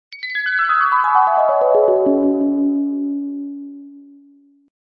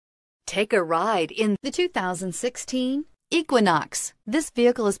Take a ride in the 2016 Equinox. This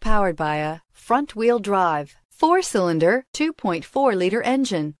vehicle is powered by a front-wheel drive, 4-cylinder, 2.4-liter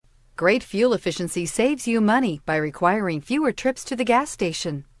engine. Great fuel efficiency saves you money by requiring fewer trips to the gas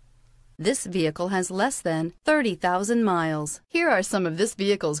station. This vehicle has less than 30,000 miles. Here are some of this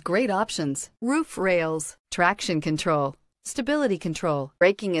vehicle's great options: roof rails, traction control, stability control,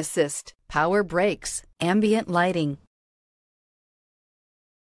 braking assist, power brakes, ambient lighting.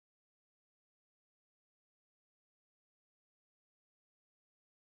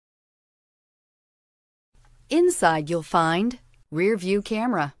 Inside you'll find rear view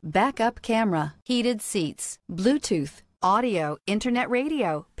camera, backup camera, heated seats, Bluetooth, audio, internet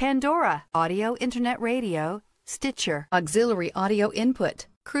radio, Pandora, audio, internet radio, Stitcher, auxiliary audio input,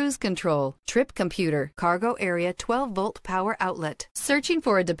 cruise control, trip computer, cargo area 12-volt power outlet. Searching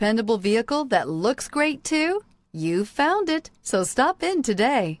for a dependable vehicle that looks great too? You found it, so stop in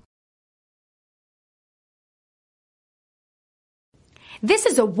today. This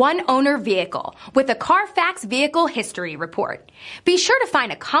is a one-owner vehicle with a Carfax Vehicle History Report. Be sure to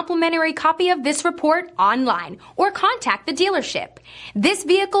find a complimentary copy of this report online or contact the dealership. This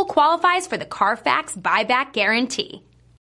vehicle qualifies for the Carfax Buyback Guarantee.